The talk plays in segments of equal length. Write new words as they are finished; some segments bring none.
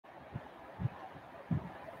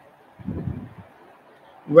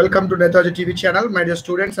Welcome to NETAJI TV channel, my dear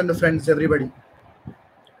students and friends, everybody.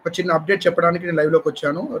 ఒక చిన్న update చెప్పడానికి నేను లైవ్ లోకి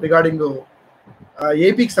వచ్చాను రిగార్డింగ్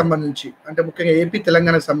ఏపీకి సంబంధించి అంటే ముఖ్యంగా ఏపీ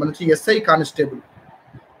తెలంగాణకు సంబంధించి ఎస్ఐ కానిస్టేబుల్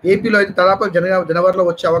ఏపీలో అయితే దాదాపు జనవరిలో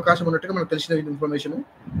వచ్చే అవకాశం ఉన్నట్టుగా మనకు తెలిసిన ఇన్ఫర్మేషన్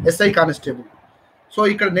ఎస్ఐ కానిస్టేబుల్. సో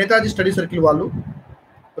ఇక్కడ నేతాజీ స్టడీ సర్కిల్ వాళ్ళు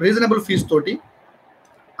రీజనబుల్ ఫీజు తోటి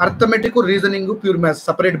arithmetic, reasoning, pure maths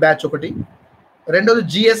separate batch ఒకటి, రెండోది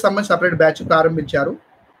జిఎస్ సంబంధించి సపరేట్ బ్యాచ్ ప్రారంభించారు.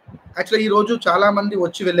 యాక్చువల్లీ ఈరోజు చాలామంది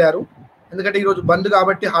వచ్చి వెళ్ళారు, ఎందుకంటే ఈరోజు బంద్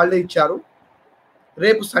కాబట్టి హాలిడే ఇచ్చారు.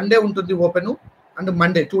 రేపు సండే ఉంటుంది open and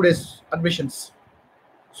Monday 2 days admissions.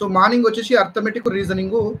 So morning వచ్చేసి అర్థమెటిక్,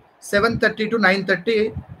 రీజనింగ్ 7:30 to 9:30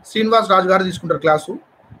 శ్రీనివాస్ రాజు గారు తీసుకుంటారు క్లాసు.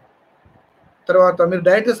 తర్వాత మీరు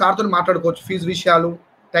డైరెక్ట్గా సార్తో మాట్లాడుకోవచ్చు ఫీజు విషయాలు,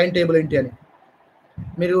 టైం టేబుల్ ఏంటి అని,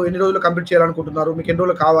 మీరు ఎన్ని రోజులు కంప్లీట్ చేయాలనుకుంటున్నారు, మీకు ఎన్ని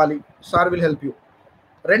రోజులు కావాలి, సార్ విల్ హెల్ప్ యూ.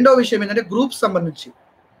 రెండో విషయం ఏంటంటే గ్రూప్ సంబంధించి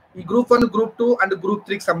ఈ గ్రూప్ 1, గ్రూప్ 2 అండ్ గ్రూప్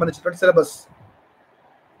 3కి సంబంధించినటువంటి సిలబస్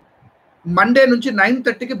మండే నుంచి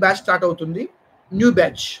 9:30కి బ్యాచ్ స్టార్ట్ అవుతుంది. New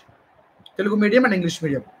batch Telugu medium and English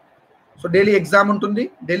medium. So daily exam ఉంటుంది,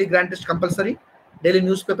 daily grand test compulsory, daily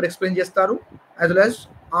news paper explain చేస్తారు, as well as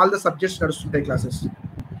all the subjects నడుస్తుంటాయి classes.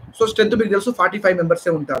 So strength మీకు తెలుసు 45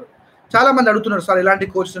 మెంబర్సే ఉంటారు. చాలామంది అడుగుతున్నారు సార్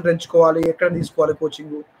ఎలాంటి కోచ్ సెంటర్ ఎంచుకోవాలి, ఎక్కడ తీసుకోవాలి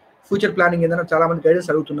కోచింగ్, ఫ్యూచర్ ప్లానింగ్ ఏదైనా చాలామంది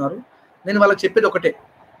గైడెన్స్ అడుగుతున్నారు. నేను వాళ్ళకి చెప్పేది ఒకటే,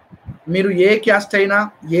 మీరు ఏ క్యాస్ట్ అయినా,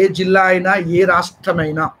 ఏ జిల్లా అయినా, ఏ రాష్ట్రం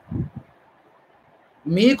అయినా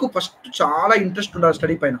మీకు ఫస్ట్ చాలా ఇంట్రెస్ట్ ఉండాలి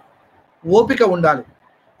స్టడీ పైన, ఓపిక ఉండాలి.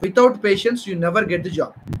 Without patience you never get the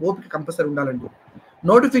job. ఓపిక కంపల్సరీ ఉండాలండి.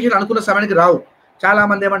 నోటిఫికేషన్ అనుకున్న సమయానికి రావు.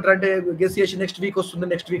 చాలామంది ఏమంటారు అంటే గెస్ చేసి నెక్స్ట్ వీక్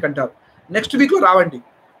వస్తుంది, నెక్స్ట్ వీక్ అంటారు. నెక్స్ట్ వీక్లో రావండి.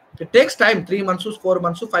 It takes time. 3 months, 4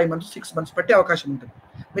 months, 5 months, 6 months పట్టే అవకాశం ఉంటుంది.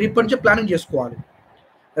 మీరు ఇప్పటి నుంచే ప్లానింగ్ చేసుకోవాలి.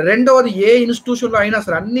 రెండవది, ఏ ఇన్స్టిట్యూషన్లో అయినా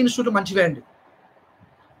సరే అన్ని ఇన్స్టిట్యూట్లు మంచివే అండి,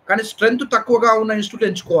 కానీ స్ట్రెంత్ తక్కువగా ఉన్న ఇన్స్టిట్యూట్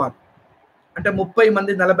ఎంచుకోవాలి. అంటే 30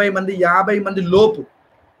 మంది, 40 మంది, 50 మంది లోపు.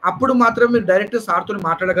 అప్పుడు మాత్రం మీరు డైరెక్ట్ సార్తో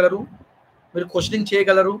మాట్లాడగలరు, మీరు క్వశ్చనింగ్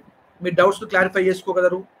చేయగలరు, మీ డౌట్స్ క్లారిఫై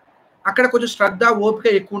చేసుకోగలరు. అక్కడ కొంచెం శ్రద్ధ,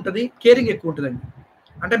 ఓపిక ఎక్కువ ఉంటుంది, కేరింగ్ ఎక్కువ ఉంటుందండి.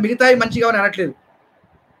 అంటే మిగతాయి మంచిగా అని అనట్లేదు,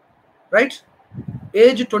 రైట్.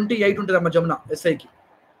 ఏజ్ 28 ఉంటుంది అమ్మ జమున ఎస్ఐకి,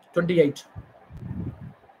 28,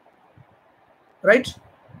 రైట్.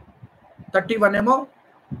 31 ఏమో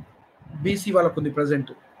బీసీ వాళ్ళకు ఉంది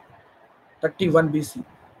ప్రజెంట్, 31 బీసీ.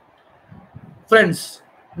 ఫ్రెండ్స్,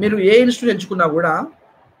 మీరు ఏ ఇన్స్టిట్యూట్ ఎంచుకున్నా కూడా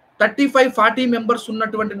 35-40 మెంబర్స్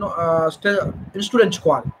ఉన్నటువంటి ఇన్స్టిట్యూట్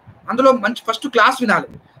ఎంచుకోవాలి. అందులో మంచి ఫస్ట్ క్లాస్ వినాలి.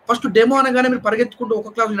 ఫస్ట్ డెమో అనగానే మీరు పరిగెత్తుకుంటూ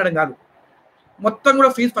ఒక క్లాస్ వినడం కాదు, మొత్తం కూడా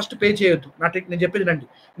ఫీజు ఫస్ట్ పే చేయొద్దు. నేను చెప్పేది రండి,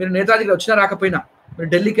 మీరు నేతాజీకి వచ్చినా రాకపోయినా, మీరు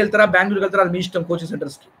ఢిల్లీకి వెళ్తారా, బెంగళూరుకి వెళ్తారా, అది మీ ఇష్టం. కోచింగ్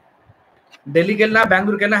సెంటర్స్కి ఢిల్లీకి వెళ్ళినా,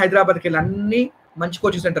 బెంగళూరుకి వెళ్ళినా, హైదరాబాద్కి వెళ్ళినా అన్ని మంచి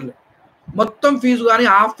కోచింగ్ సెంటర్లే. మొత్తం ఫీజు కానీ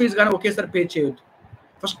హాఫ్ ఫీజు కానీ ఒకేసారి పే చేయొద్దు.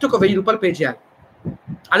 ఫస్ట్ ఒక 1000 రూపాయలు పే చేయాలి.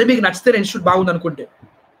 అది మీకు నచ్చితే ఇన్స్టిట్యూట్ బాగుంది అనుకుంటే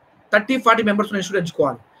 30-40 మెంబర్స్ ఉన్న ఇన్స్టిట్యూట్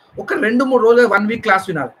ఎంచుకోవాలి. ఒక 2-3 రోజులు 1 week క్లాస్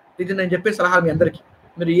వినాలి. ఇది నేను చెప్పే సలహా మీ అందరికీ.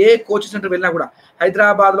 మీరు ఏ కోచింగ్ సెంటర్ వెళ్ళినా కూడా,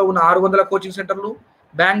 హైదరాబాద్లో ఉన్న 600 కోచింగ్ సెంటర్లు,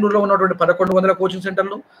 బెంగళూరులో ఉన్నటువంటి 1100 కోచింగ్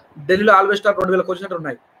సెంటర్లు, ఢిల్లీలో ఆల్వేస్ టాప్ 2000 కోచింగ్ సెంటర్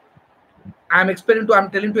ఉన్నాయి.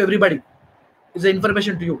 I'm telling to everybody, is a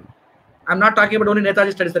information to you. I'm not talking about only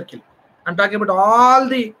Netaji study circle, I'm talking about all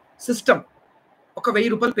the system. ఒక 1000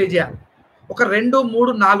 రూపాయలు పే చేయాలి. ఒక 2,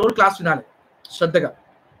 3, 4 రోజులు క్లాస్ వినాలి శ్రద్ధగా.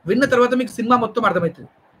 విన్న తర్వాత మీకు సినిమా మొత్తం అర్థమవుతుంది.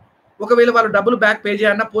 ఒకవేళ వాళ్ళు డబ్బులు బ్యాక్ పే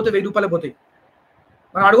చేయాలన్నా పోతే 1000 రూపాయలు పోతాయి.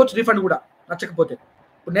 మనం అడగొచ్చు రీఫండ్ కూడా నచ్చకపోతే.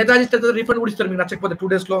 ఇప్పుడు నేతాజీ ఇస్తే రీఫండ్ కూడా ఇస్తారు మీకు నచ్చకపోతే 2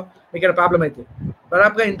 daysలో మీకు ఇక్కడ ప్రాబ్లం అయితే.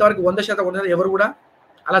 దాదాపుగా ఇంతవరకు 100% ఎవరు కూడా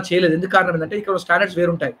అలా చేయలేదు. ఎందుకు కారణం ఏంటంటే ఇక్కడ స్టాండర్డ్స్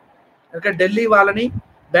వేరుంటాయి. ఎందుకంటే ఢిల్లీ వాళ్ళని,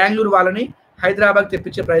 బెంగళూరు వాళ్ళని హైదరాబాద్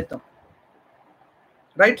తెప్పించే ప్రయత్నం,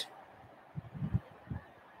 రైట్,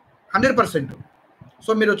 100%.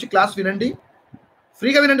 సో మీరు వచ్చి క్లాస్ వినండి,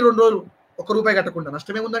 ఫ్రీగా వినండి. 2 రోజులు 1 రూపాయి కట్టకుండా,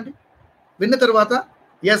 నష్టమేముందండి. విన్న తర్వాత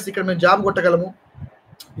ఎస్ ఇక్కడ మేము జాబ్ కొట్టగలము,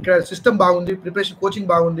 ఇక్కడ సిస్టమ్ బాగుంది, ప్రిపరేషన్ కోచింగ్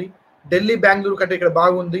బాగుంది, ఢిల్లీ బెంగళూరు కంటే ఇక్కడ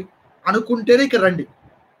బాగుంది అనుకుంటేనే ఇక్కడ రండి,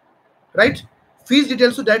 రైట్. ఫీజ్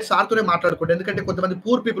డీటెయిల్స్ డైరెక్ట్ సార్తోనే మాట్లాడుకోండి. ఎందుకంటే కొంతమంది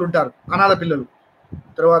పూర్ పీపుల్ ఉంటారు, అనాథ పిల్లలు,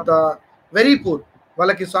 తర్వాత వెరీ పూర్,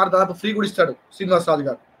 వాళ్ళకి సార్ దాదాపు ఫ్రీ కూడా ఇస్తాడు శ్రీనివాస్ రాజు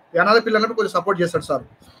గారు. ఈ అనాథ పిల్లలకు కొంచెం సపోర్ట్ చేస్తాడు సార్.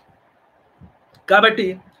 కాబట్టి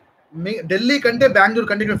ఢిల్లీ కంటే బెంగళూరు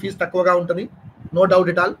కంటే ఇక్కడ ఫీజు తక్కువగా ఉంటుంది, నో డౌట్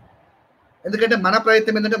ఇట్ ఆల్. ఎందుకంటే మన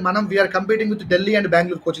ప్రయత్నం ఏంటంటే మనం we are competing with Delhi and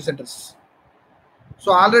Bengaluru coaching centres. So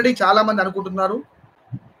already చాలామంది అనుకుంటున్నారు,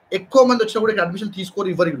 ఎక్కువ మంది వచ్చినా కూడా ఇక్కడ అడ్మిషన్ తీసుకోరు,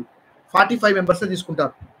 ఇవ్వరు. 45 మెంబర్సే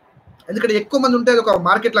తీసుకుంటారు. ఎందుకంటే ఎక్కువ మంది ఉంటే అది ఒక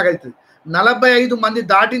మార్కెట్ లాగా అవుతుంది. 45 మంది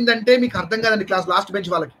దాటిందంటే మీకు అర్థం కాదండి క్లాస్, లాస్ట్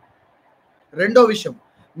బెంచ్ వాళ్ళకి. రెండో విషయం,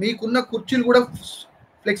 మీకున్న కుర్చీలు కూడా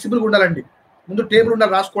ఫ్లెక్సిబుల్గా ఉండాలండి. ముందు టేబుల్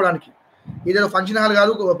ఉండాలి రాసుకోవడానికి. ఇదేదో ఫంక్షన్ హాల్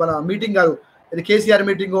కాదు, మన మీటింగ్ కాదు. ఇది కేసీఆర్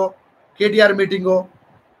మీటింగో, కేటీఆర్ మీటింగో,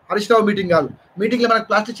 హరీష్ రావు మీటింగ్ కాదు. మీటింగ్లో మనకు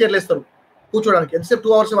ప్లాస్టిక్ చైర్లు వేస్తారు కూర్చోడానికి. ఎంతసేపు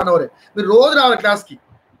 2 hours 1 hour. మీరు రోజు రావాలి క్లాస్కి.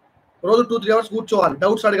 రోజు 2-3 అవర్స్ కూర్చోవాలి,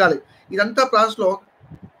 డౌట్స్ అడగాలి. ఇదంతా ప్రాసెస్లో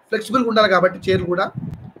ఫ్లెక్సిబుల్గా ఉండాలి కాబట్టి చైర్ కూడా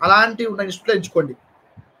అలాంటి ఉన్న ఇన్స్టిట్యూట్లో ఎంచుకోండి.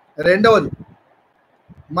 రెండవది,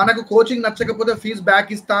 మనకు కోచింగ్ నచ్చకపోతే ఫీజు బ్యాక్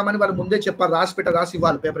ఇస్తామని వాళ్ళు ముందే చెప్పారు, రాసి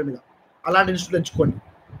ఇవ్వాలి పేపర్ మీద. అలాంటి ఇన్స్టిట్యూట్ ఎంచుకోండి.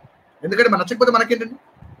 ఎందుకంటే మన నచ్చకపోతే మనకేంటండి,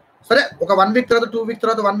 సరే ఒక 1 వీక్ తర్వాత 2 వీక్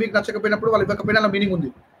తర్వాత 1 వీక్ నచ్చకపోయినప్పుడు వాళ్ళు ఇవ్వకపోయినా మీనింగ్ ఉంది.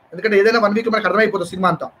 ఎందుకంటే ఏదైనా 1 వీక్ మనకు అర్థమైపోతుంది సినిమా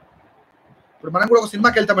అంతా. ఇప్పుడు మనం కూడా ఒక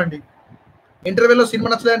సినిమాకి వెళ్తామండి, ఇంటర్వ్యూలో సినిమా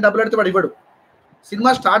నచ్చలేదని డబ్బులు అడితే వాడు ఇవ్వడు. సినిమా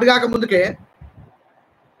స్టార్ట్ కాక ముందుకే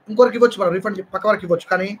ఇంకొకరికి ఇవ్వచ్చు, మనం రిఫండ్ పక్క వరకు ఇవ్వచ్చు.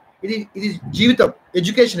 కానీ ఇది జీవితం,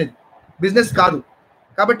 ఎడ్యుకేషన్, ఇది బిజినెస్ కాదు.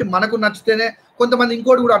 కాబట్టి మనకు నచ్చితేనే. కొంతమంది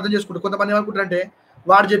ఇంకోటి కూడా అర్థం చేసుకుంటారు. కొంతమంది ఏమనుకుంటారంటే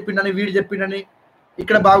వాడు చెప్పిండని, వీడు చెప్పిండని,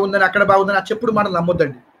 ఇక్కడ బాగుందని అక్కడ బాగుందని ఆ చెప్పుడు మాటలు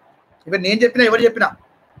నమ్మొద్దండి. ఇవన్నీ నేను చెప్పినా ఎవరు చెప్పినా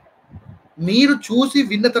మీరు చూసి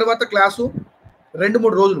విన్న తర్వాత క్లాసు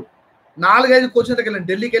 2-3 రోజులు 4-5 కోచింగ్ దగ్గరికి వెళ్ళండి.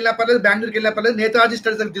 ఢిల్లీకి వెళ్ళినా పర్లేదు, బెంగళూరుకి వెళ్ళినా పర్లేదు, నేతాజీ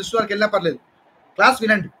స్టడీస్ దగ్గర తెలుసుకోవడానికి వెళ్ళినా పర్లేదు. క్లాస్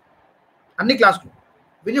వినండి, అన్ని క్లాసులు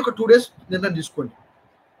విని ఒక 2 డేస్ నిర్ణయం తీసుకోండి.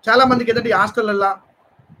 చాలా మందికి ఏంటంటే హాస్టల్లో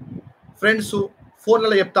ఫ్రెండ్స్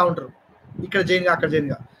ఫోన్లలో చెప్తా ఉంటారు, ఇక్కడ చేయనుగా అక్కడ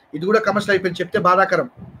చేయనుగా. ఇది కూడా కమర్షియల్ అయిపోయింది, చెప్తే బాధాకరం.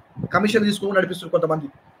 కమిషన్ తీసుకుని నడిపిస్తారు కొంతమంది.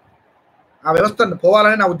 ఆ వ్యవస్థను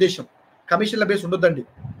పోవాలని నా ఉద్దేశం. కమిషన్ల బేస్ ఉండొద్దండి.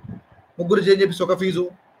 3 చేంజ్ చేపిస్తే ఒక ఫీజు,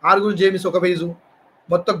 6 చేపిస్తే ఒక ఫీజు,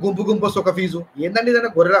 మొత్తం గుంపు వస్తే ఒక ఫీజు. ఏందండి ఇదన్నా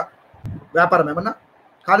గొర్రె వ్యాపారం ఏమన్నా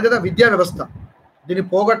కాదు కదా. విద్యా వ్యవస్థ దీన్ని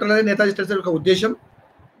పోగొట్టలేదు నేతాజీ స్టడీస్ ఒక ఉద్దేశం.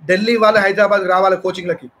 ఢిల్లీ వాళ్ళు హైదరాబాద్కి రావాలి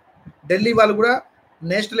కోచింగ్లకి, ఢిల్లీ వాళ్ళు కూడా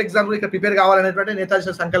నేషనల్ ఎగ్జామ్ కూడా ఇక్కడ ప్రిపేర్ కావాలనేటువంటి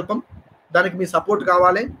నేతాజీ సంకల్పం. దానికి మీ సపోర్ట్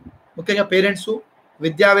కావాలి. ముఖ్యంగా పేరెంట్స్,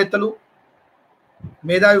 విద్యావేత్తలు,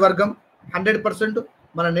 మేధావి వర్గం 100%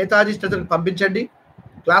 మన నేతాజీ స్టడీస్కి పంపించండి.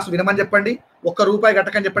 క్లాస్ వినమని చెప్పండి, ₹1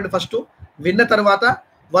 కట్టకని చెప్పండి. ఫస్ట్ విన్న తర్వాత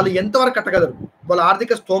వాళ్ళు ఎంతవరకు కట్టగలరు వాళ్ళ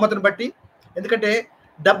ఆర్థిక స్తోమతను బట్టి. ఎందుకంటే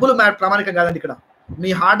డబ్బులు ప్రామాణికం కాదండి, ఇక్కడ మీ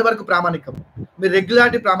హార్డ్ వర్క్ ప్రామాణికం, మీ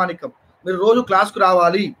రెగ్యులారిటీ ప్రామాణికం, మీరు రోజు క్లాస్కు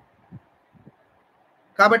రావాలి.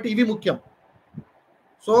 కాబట్టి ఇవి ముఖ్యం.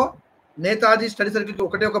 సో నేతాజీ స్టడీ సర్కిల్కి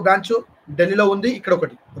ఒకటే ఒక బ్రాంచ్ ఢిల్లీలో ఉంది, ఇక్కడ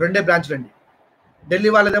ఒకటి, 2 బ్రాంచ్లు అండి. ఢిల్లీ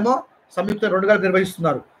వాళ్ళదేమో సంయుక్త 2గా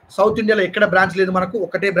నిర్వహిస్తున్నారు. సౌత్ ఇండియాలో ఎక్కడ బ్రాంచ్ లేదు, మనకు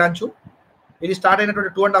ఒకటే బ్రాంచ్. ఇది స్టార్ట్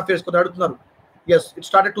అయినటువంటి 2.5 years కొంత అడుగుతున్నారు. Yes, it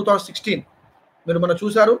started 2016. మీరు మనం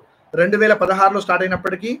చూసారు 2016లో స్టార్ట్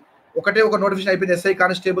అయినప్పటికీ ఒకటే ఒక నోటిఫికేషన్ అయిపోయింది, ఎస్ఐ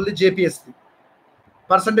కానిస్టేబుల్ది, జేపీఎస్ది.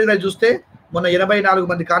 పర్సంటేజ్ వైజ్ చూస్తే మొన్న 84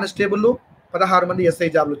 మంది కానిస్టేబుల్, 16 మంది ఎస్ఐ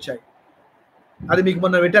జాబ్లు వచ్చాయి. అది మీకు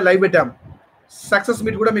మొన్న లైవ్ పెట్టాము. సక్సెస్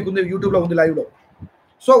మీట్ కూడా మీకు ఉంది, యూట్యూబ్లో ఉంది లైవ్లో.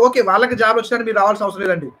 సో ఓకే, వాళ్ళకి జాబ్ వచ్చినా మీరు రావాల్సిన అవసరం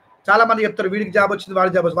లేదండి. చాలా మంది చెప్తారు వీడికి జాబ్ వచ్చింది,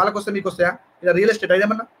 వాళ్ళకి జాబ్ వచ్చింది, వాళ్ళకి వస్తే మీకు వస్తాయా? ఇలా రియల్ ఎస్టేట్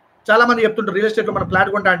అదేమన్నా చాలా మంది చెప్తుంటారు, రియల్ ఎస్టేట్లో మన ఫ్లాట్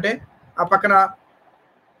కొంటా అంటే ఆ పక్కన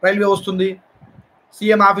రైల్వే వస్తుంది,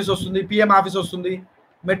 సీఎం ఆఫీస్ వస్తుంది, పిఎం ఆఫీస్ వస్తుంది,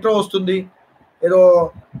 మెట్రో వస్తుంది, ఏదో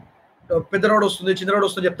పెద్ద రోడ్ వస్తుంది, చిన్న రోడ్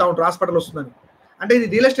వస్తుంది చెప్తా ఉంటారు, హాస్పిటల్ వస్తుందని. అంటే ఇది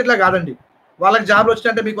రియల్ ఎస్టేట్లా కాదండి. వాళ్ళకి జాబ్లు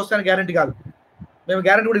వచ్చినాయంటే మీకు వస్తాయని గ్యారంటీ కాదు. మేము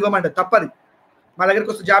గ్యారంటీ కూడా ఇవ్వమంటే తప్పది. మా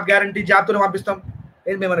దగ్గరికి వస్తే జాబ్ గ్యారంటీ, జాబ్తోనే పంపిస్తాం.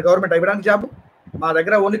 ఏది మేము గవర్నమెంట్ ఇవ్వడానికి జాబ్? మా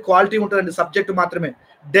దగ్గర ఓన్లీ క్వాలిటీ ఉంటుందండి, సబ్జెక్ట్ మాత్రమే.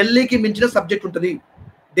 ఢిల్లీకి మించిన సబ్జెక్ట్ ఉంటుంది,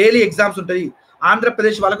 డైలీ ఎగ్జామ్స్ ఉంటుంది.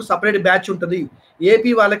 ఆంధ్రప్రదేశ్ వాళ్ళకు సపరేట్ బ్యాచ్ ఉంటుంది.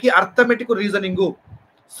 ఏపీ వాళ్ళకి అర్థమెటిక్ రీజనింగ్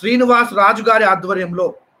శ్రీనివాస్ రాజు గారి ఆధ్వర్యంలో,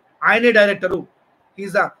 ఆయనే director,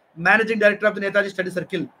 he's the managing director of the Netaji study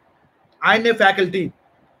circle, ఆయనే ఫ్యాకల్టీ.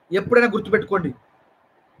 ఎప్పుడైనా గుర్తుపెట్టుకోండి,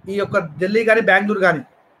 ఈ యొక్క ఢిల్లీ కానీ బెంగళూరు కానీ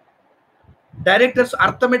డైరెక్టర్స్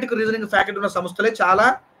అర్థమెటిక్ రీజనింగ్ ఫ్యాకల్టీ ఉన్న సంస్థలే చాలా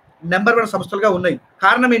నెంబర్ 1 సంస్థలుగా ఉన్నాయి.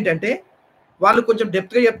 కారణం ఏంటంటే వాళ్ళు కొంచెం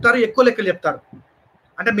డెప్త్గా చెప్తారు, ఎక్కువ లెక్కలు చెప్తారు.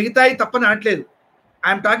 అంటే మిగతాయి తప్పని అనట్లేదు,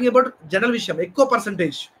 ఐఎమ్ టాకింగ్ అబౌట్ జనరల్ విషయం, ఎక్కువ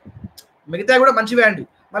పర్సంటేజ్. మిగతాయి కూడా మంచివే అండి,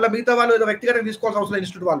 మళ్ళీ మిగతా వాళ్ళు ఏదో వ్యక్తిగతంగా తీసుకోవాల్సిన అవసరం లేదు.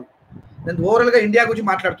 ఇన్స్టిట్యూట్ వాళ్ళు, నేను ఓవరాల్గా ఇండియా గురించి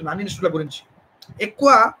మాట్లాడుతున్నాను, అన్ని ఇన్స్టిట్యూట్ల గురించి. ఎక్కువ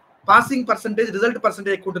పాసింగ్ పర్సంటేజ్, రిజల్ట్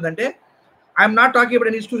పర్సంటేజ్ ఎక్కువ ఉంటుందంటే I'm not talking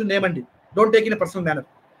about institution name అండి, don't take in personal manner.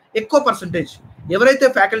 ఎక్కువ పర్సంటేజ్ ఎవరైతే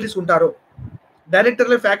ఫ్యాకల్టీస్ ఉంటారో,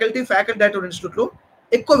 డైరెక్టర్లు ఫ్యాకల్టీ డైరెక్టర్ ఇన్స్టిట్యూట్లు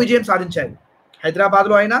ఎక్కువ విజయం సాధించాయి,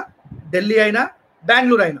 హైదరాబాద్లో అయినా, ఢిల్లీ అయినా,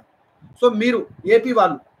 బెంగళూరు అయినా. సో మీరు ఏపీ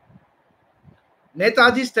వాళ్ళు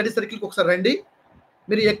నేతాజీ స్టడీ సర్కిల్కి ఒకసారి రండి.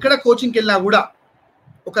 మీరు ఎక్కడ కోచింగ్కి వెళ్ళినా కూడా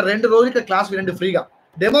ఒక 2 రోజులు ఇక్కడ క్లాస్ వినండి ఫ్రీగా.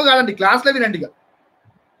 డెమో కాదండి, క్లాస్లో వినండి.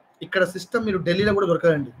 ఇక్కడ సిస్టమ్ మీరు ఢిల్లీలో కూడా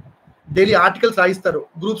దొరకదండి. డైలీ ఆర్టికల్స్ రాయిస్తారు,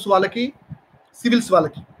 గ్రూప్స్ వాళ్ళకి, సివిల్స్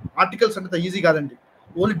వాళ్ళకి. ఆర్టికల్స్ అంత ఈజీ కాదండి,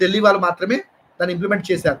 ఓన్లీ ఢిల్లీ వాళ్ళు మాత్రమే దాన్ని ఇంప్లిమెంట్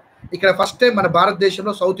చేశారు. ఇక్కడ ఫస్ట్ టైం మన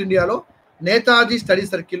భారతదేశంలో, సౌత్ ఇండియాలో నేతాజీ స్టడీ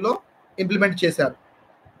సర్కిల్లో ఇంప్లిమెంట్ చేశారు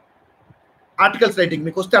ఆర్టికల్స్ రైటింగ్.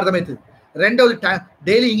 మీకు వస్తే అర్థమవుతుంది. రెండవది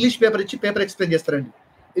డైలీ ఇంగ్లీష్ పేపర్ ఇచ్చి పేపర్ ఎక్స్ప్లెయిన్ చేస్తారండి.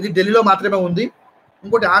 ఇది ఢిల్లీలో మాత్రమే ఉంది.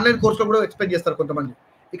 ఇంకోటి ఆన్లైన్ కోర్సులో కూడా ఎక్స్ప్లెయిన్ చేస్తారు కొంతమంది.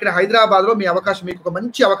 ఇక్కడ హైదరాబాద్లో మీ అవకాశం, మీకు ఒక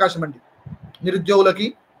మంచి అవకాశం అండి. నిరుద్యోగులకి,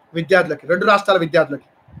 విద్యార్థులకి, 2 రాష్ట్రాల విద్యార్థులకి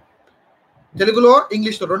తెలుగులో,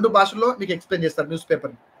 ఇంగ్లీష్లో 2 భాషల్లో మీకు ఎక్స్ప్లెయిన్ చేస్తారు. News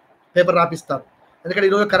paper రాపిస్తారు. ఎందుకంటే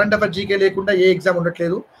ఈరోజు కరెంట్ అఫైర్ జీకే లేకుండా ఏ ఎగ్జామ్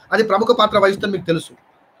ఉండట్లేదు. అది ప్రముఖ పాత్ర వహిస్తుందని మీకు తెలుసు.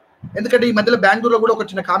 ఎందుకంటే ఈ మధ్యలో బెంగళూరులో కూడా ఒక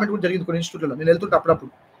చిన్న కామెంట్ కూడా జరిగింది కొన్ని ఇన్స్టిట్యూట్లో. నేను వెళ్తుంటే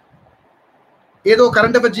అప్పుడప్పుడు ఏదో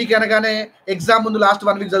కరెంట్ అఫేర్ జీకే అనగానే ఎగ్జామ్ ముందు లాస్ట్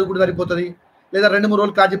 1 వీక్ చదువుకుంటే సరిపోతుంది, లేదా 2-3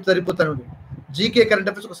 రోజులు కాదు చెప్తే సరిపోతుంది. జీకే కరెంట్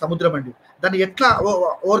అఫేర్స్ ఒక సముద్రం అండి. దాన్ని ఎట్లా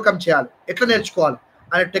ఓవర్కమ్ చేయాలి, ఎట్లా నేర్చుకోవాలి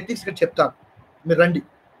అనే టెక్నిక్స్ ఇక్కడ చెప్తారు. మీరు రండి.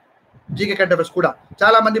 జీకే కరెంట్ అఫేర్స్ కూడా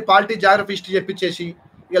చాలా మంది పాలిటీ, జాగ్రఫీ, హిస్టరీ చెప్పించేసి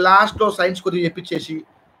ఇక లాస్ట్లో సైన్స్ కొద్దిగా చెప్పించేసి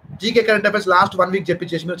GK current affairs last 1 week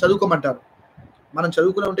చెప్పించేసి మీరు చదువుకోమంటారు. మనం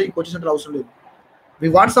చదువుకునే ఉంటే ఈ కోచింగ్ సెంటర్ అవసరం లేదు. We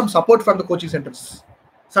want some support from the coaching centres,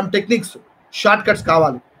 some techniques, short cuts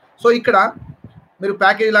కావాలి. సో ఇక్కడ మీరు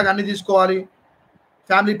ప్యాకేజ్ లాగా అన్ని తీసుకోవాలి,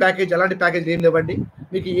 ఫ్యామిలీ ప్యాకేజ్ అలాంటి ప్యాకేజ్ ఏం లేవండి.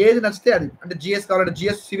 మీకు ఏది నచ్చితే అది, అంటే జిఎస్ కావాలంటే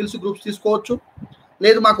జిఎస్ సివిల్స్ గ్రూప్స్ తీసుకోవచ్చు,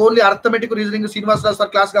 లేదు మాకు only arithmetic, reasoning, Srinivasarao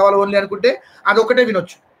sir class కావాలి ఓన్లీ అనుకుంటే అదొకటే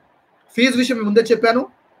వినొచ్చు. ఫీజు విషయం ముందే చెప్పాను,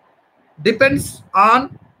 depends on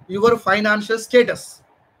your financial status.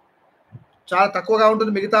 చాలా తక్కువగా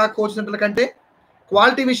ఉంటుంది మిగతా కోచింగ్ సెంటర్ల కంటే.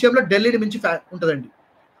 క్వాలిటీ విషయంలో ఢిల్లీని మించి ఉంటుందండి.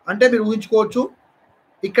 అంటే మీరు ఊహించుకోవచ్చు,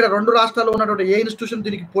 ఇక్కడ 2 రాష్ట్రాల్లో ఉన్నటువంటి ఏ ఇన్స్టిట్యూషన్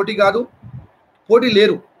దీనికి పోటీ కాదు, పోటీ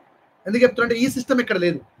లేరు. ఎందుకు చెప్తున్నారంటే ఈ సిస్టమ్ ఇక్కడ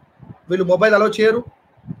లేదు. వీళ్ళు మొబైల్ అలో చేయరు,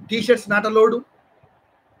 T shirts not allowed,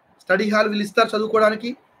 study hall వీళ్ళు ఇస్తారు చదువుకోవడానికి.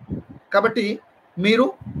 కాబట్టి మీరు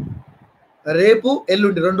రేపు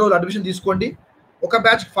ఎల్లుండి 2 రోజులు అడ్మిషన్ తీసుకోండి. ఒక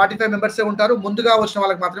బ్యాచ్ 45 మెంబర్సే ఉంటారు. ముందుగా వచ్చిన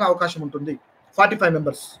వాళ్ళకి మాత్రమే అవకాశం ఉంటుంది, 45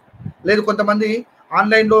 మెంబర్స్. లేదు కొంతమంది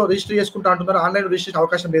ఆన్లైన్లో రిజిస్టర్ చేసుకుంటా అంటున్నారు, ఆన్లైన్లో రిజిస్ట్రేషన్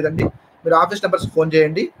అవకాశం లేదండి. మీరు ఆఫీస్ నెంబర్స్ ఫోన్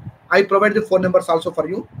చేయండి. I provide the phone numbers also for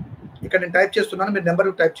you. ఇక్కడ నేను టైప్ చేస్తున్నాను, మీరు నెంబర్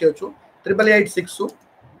టైప్ చేయొచ్చు.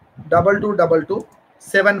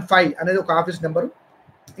 8886-222275 అనేది ఒక ఆఫీస్ నెంబరు.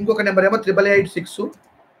 ఇంకొక నెంబర్ ఏమో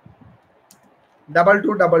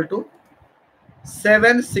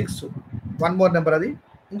 8886-222276. 1 మోర్ నెంబర్ అది.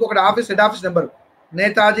 ఇంకొకటి head office number,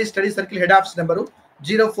 Netaji study circle head office number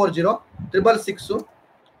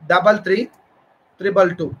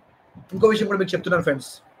 040-666-3322. ఇంకో విషయం కూడా మీకు చెప్తున్నాను ఫ్రెండ్స్,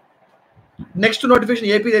 నెక్స్ట్ నోటిఫికేషన్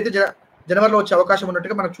ఏపీ అయితే జనవరిలో వచ్చే అవకాశం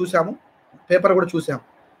ఉన్నట్టుగా మనం చూసాము, పేపర్ కూడా చూసాము.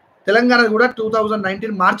 తెలంగాణ కూడా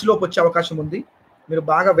 2019 మార్చి లోపు వచ్చే అవకాశం ఉంది. మీరు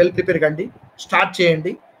బాగా వెల్ ప్రిపేర్ కండి, స్టార్ట్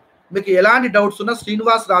చేయండి. మీకు ఎలాంటి డౌట్స్ ఉన్నా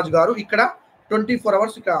శ్రీనివాస్ రాజు గారు ఇక్కడ 24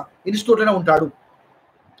 అవర్స్ ఇక్కడ ఇన్స్టిట్యూట్లోనే ఉంటాడు.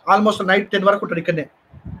 ఆల్మోస్ట్ నైట్ 10 వరకు ఉంటాడు ఇక్కడనే.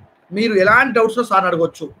 మీరు ఎలాంటి డౌట్స్ ఉన్నా సార్ని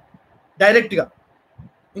అడగవచ్చు డైరెక్ట్గా.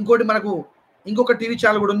 ఇంకోటి మనకు ఇంకొక టీవీ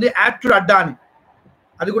ఛానల్ కూడా ఉంది, యాప్ట్యూడ్ అడ్డా అని.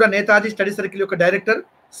 అది కూడా నేతాజీ స్టడీ సర్కిల్ యొక్క డైరెక్టర్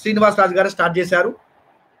శ్రీనివాస్ రాజు గారు స్టార్ట్ చేశారు.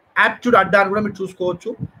 యాప్ట్యూడ్ అడ్డా అని కూడా మీరు చూసుకోవచ్చు.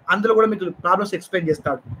 అందులో కూడా మీకు ప్రాబ్లమ్స్ ఎక్స్ప్లెయిన్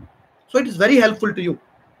చేస్తాడు. So it is very helpful to you.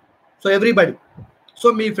 So everybody, so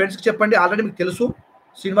మీ ఫ్రెండ్స్కి చెప్పండి. ఆల్రెడీ మీకు తెలుసు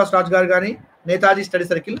శ్రీనివాస్ రాజు గారు కానీ Netaji study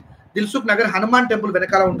circle Dilsukh Nagar Hanuman temple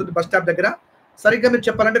వెనకాల ఉంటుంది, బస్ స్టాప్ దగ్గర. సరిగ్గా మీరు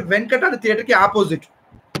చెప్పాలంటే వెంకటాద్రి థియేటర్కి ఆపోజిట్.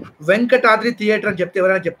 వెంకటాద్రి థియేటర్ అని చెప్తే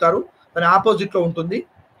ఎవరైనా చెప్తారు, దాని ఆపోజిట్లో ఉంటుంది.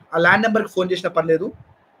 ఆ ల్యాండ్ నెంబర్కి ఫోన్ చేసినా పర్లేదు,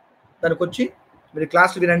 దానికి వచ్చి మీరు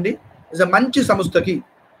క్లాసులు వినండి. ఇస్ మంచి సంస్థకి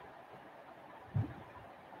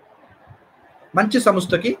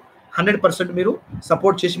 100% మీరు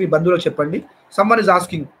సపోర్ట్ చేసి మీ బంధువులకు చెప్పండి. Someone is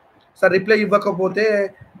asking sir, reply ఇవ్వకపోతే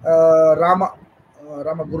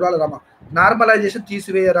గుర్రాల రామ నార్మలైజేషన్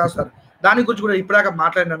తీసివేయరా సార్? దాని గురించి కూడా ఇప్పటిదాకా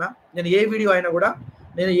మాట్లాడినా. నేను ఏ వీడియో అయినా కూడా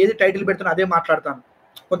నేను ఏది టైటిల్ పెడుతున్నా అదే మాట్లాడతాను.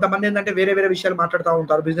 కొంతమంది ఏంటంటే వేరే విషయాలు మాట్లాడుతూ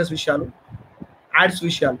ఉంటారు, బిజినెస్ విషయాలు, యాడ్స్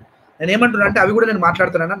విషయాలు. నేను ఏమంటున్నా అంటే అవి కూడా నేను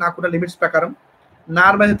మాట్లాడుతున్నాను నాకున్న లిమిట్స్ ప్రకారం.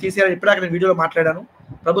 నార్మల్ తీసేయాలి ఇప్పటిదాకా నేను వీడియోలో మాట్లాడాను.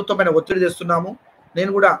 ప్రభుత్వం పైన ఒత్తిడి తెస్తున్నాము.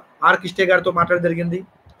 నేను కూడా ఆర్ కిష్టే గారితో మాట్లాడడం జరిగింది,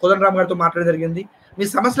 కోదండరామ్ గారితో మాట్లాడడం జరిగింది. మీ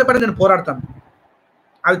సమస్యల పైన నేను పోరాడతాను,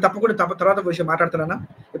 అది తప్పకుండా తర్వాత విషయం మాట్లాడుతున్నాను.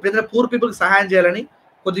 ఇప్పుడు ఏదైనా పూర్ పీపుల్కి సహాయం చేయాలని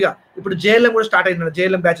కొద్దిగా ఇప్పుడు జేఎల్ఎం కూడా స్టార్ట్ అయింది.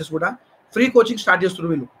 జేఎల్ఎం బ్యాచెస్ కూడా ఫ్రీ కోచింగ్ స్టార్ట్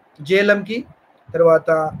చేస్తున్నారు వీళ్ళు. జేఎల్ఎంకి తర్వాత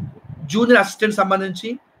జూనియర్ అసిస్టెంట్ సంబంధించి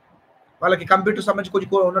వాళ్ళకి కంప్యూటర్ సంబంధించి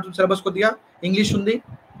కొద్దిగా ఉన్నటువంటి సిలబస్, కొద్దిగా ఇంగ్లీష్ ఉంది,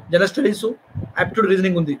 జనరల్ స్టడీస్, యాప్టిట్యూడ్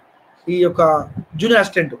రీజనింగ్ ఉంది. ఈ యొక్క జూనియర్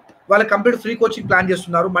అసిస్టెంట్ వాళ్ళకి కంప్లీట్ ఫ్రీ కోచింగ్ ప్లాన్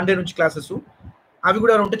చేస్తున్నారు, మండే నుంచి క్లాసెస్. అవి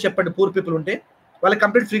కూడా ఉంటే చెప్పండి, పూర్ పీపుల్ ఉంటే వాళ్ళకి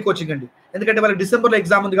కంప్లీట్ ఫ్రీ కోచింగ్ అండి. ఎందుకంటే వాళ్ళకి డిసెంబర్లో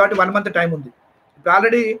ఎగ్జామ్ ఉంది కాబట్టి 1 మంత్ టైం ఉంది. ఇప్పుడు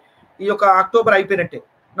ఆల్రెడీ ఈ యొక్క అక్టోబర్ అయిపోయినట్టే,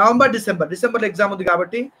 నవంబర్ డిసెంబర్లో ఎగ్జామ్ ఉంది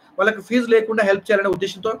కాబట్టి వాళ్ళకి ఫీజు లేకుండా హెల్ప్ చేయాలనే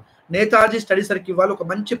ఉద్దేశంతో నేతాజీ స్టడీ సర్కిల్ వాళ్ళు ఒక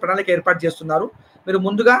మంచి ప్రణాళిక ఏర్పాటు చేస్తున్నారు. మీరు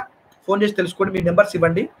ముందుగా ఫోన్ చేసి తెలుసుకోండి, మీ నెంబర్స్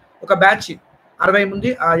ఇవ్వండి. ఒక బ్యాచ్ 60 మంది,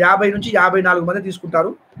 50 నుంచి 54 మంది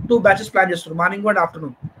తీసుకుంటారు. 2 బ్యాచెస్ ప్లాన్ చేస్తున్నారు, మార్నింగ్ అండ్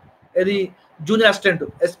ఆఫ్టర్నూన్. ఇది జూనియర్ అసిస్టెంట్,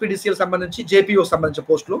 ఎస్పీడీసీఎల్ సంబంధించి, జేపీఓ సంబంధించిన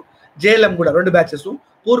పోస్టులు, జేఎల్ఎం కూడా 2 బ్యాచెస్.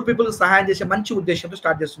 పూర్ పీపుల్కి సహాయం చేసే మంచి ఉద్దేశంతో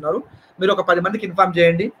స్టార్ట్ చేస్తున్నారు. మీరు ఒక 10 మందికి ఇన్ఫార్మ్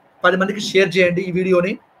చేయండి, 10 మందికి షేర్ చేయండి ఈ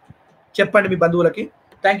వీడియోని, చెప్పండి మీ బంధువులకి.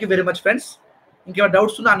 Thank you very much friends. ఇంకేమైనా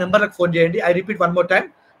డౌట్స్ ఉన్నా ఆ నెంబర్లకు ఫోన్ చేయండి. I repeat 1 more time,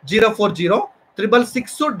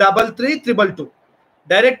 040-666-3322.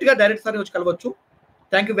 Direct sir వచ్చి కలవచ్చు.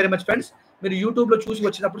 Thank you very much friends. మీరు యూట్యూబ్లో చూసి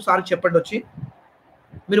వచ్చినప్పుడు సార్కి చెప్పండి వచ్చి,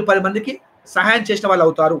 మీరు 10 మందికి సహాయం చేసిన వాళ్ళు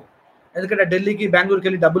అవుతారు. ఎందుకంటే ఢిల్లీకి, బెంగళూరుకి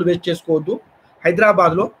వెళ్ళి డబ్బులు వేస్ట్ చేసుకోవద్దు.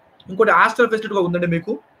 హైదరాబాద్లో ఇంకోటి హాస్టల్ ఫెసిలిటీ కూడా ఉందండి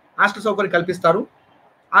మీకు. హాస్టల్ సౌకర్యం కల్పిస్తారు.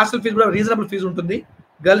 హాస్టల్ ఫీజు కూడా రీజనబుల్ ఫీజు ఉంటుంది.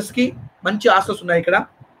 గర్ల్స్కి మంచి హాస్టల్స్ ఉన్నాయి ఇక్కడ,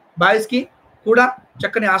 బాయ్స్కి కూడా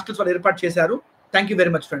చక్కని హాస్టల్స్ వాళ్ళు ఏర్పాటు చేశారు. Thank you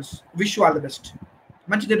very much friends. Wish you all the best.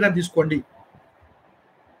 మంచి నిర్ణయం తీసుకోండి.